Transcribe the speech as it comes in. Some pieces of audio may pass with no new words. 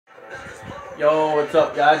Yo, what's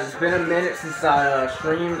up, guys? It's been a minute since I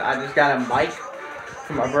streamed. I just got a mic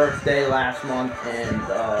for my birthday last month, and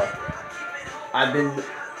I've been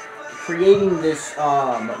creating this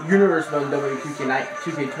Universe mode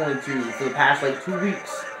W2K22 for the past like 2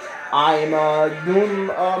 weeks. I am doing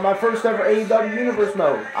my first ever AEW Universe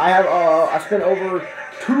mode. I spent over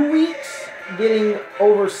 2 weeks getting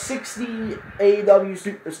over 60 AEW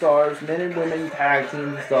superstars, men and women, tag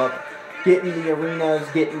teams and stuff. Getting the arenas,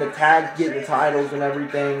 getting the tags, getting the titles and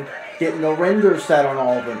everything. Getting the renders set on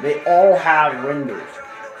all of them. They all have renders.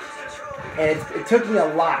 And it took me a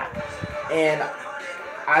lot. And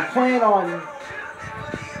I plan on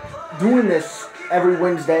doing this every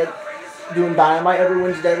Wednesday. Doing Dynamite every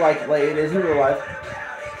Wednesday like it is in real life.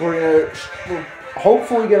 We're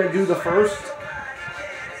hopefully going to do the first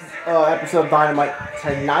episode of Dynamite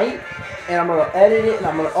tonight. And I'm going to edit it and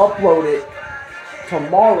I'm going to upload it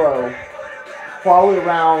tomorrow. Probably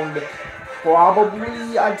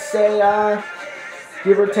I'd say,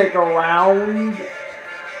 give or take around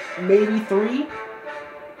maybe 3.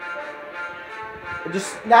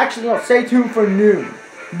 Actually, no, stay tuned for noon.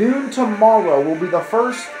 Noon tomorrow will be the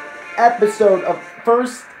first episode of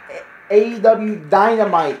first AEW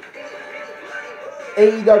Dynamite.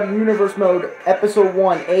 AEW Universe Mode, Episode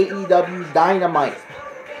 1, AEW Dynamite.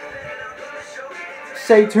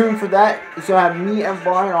 Stay tuned for that. It's going to have me and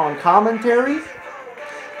Brian on commentary.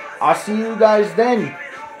 I'll see you guys then.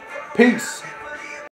 Peace.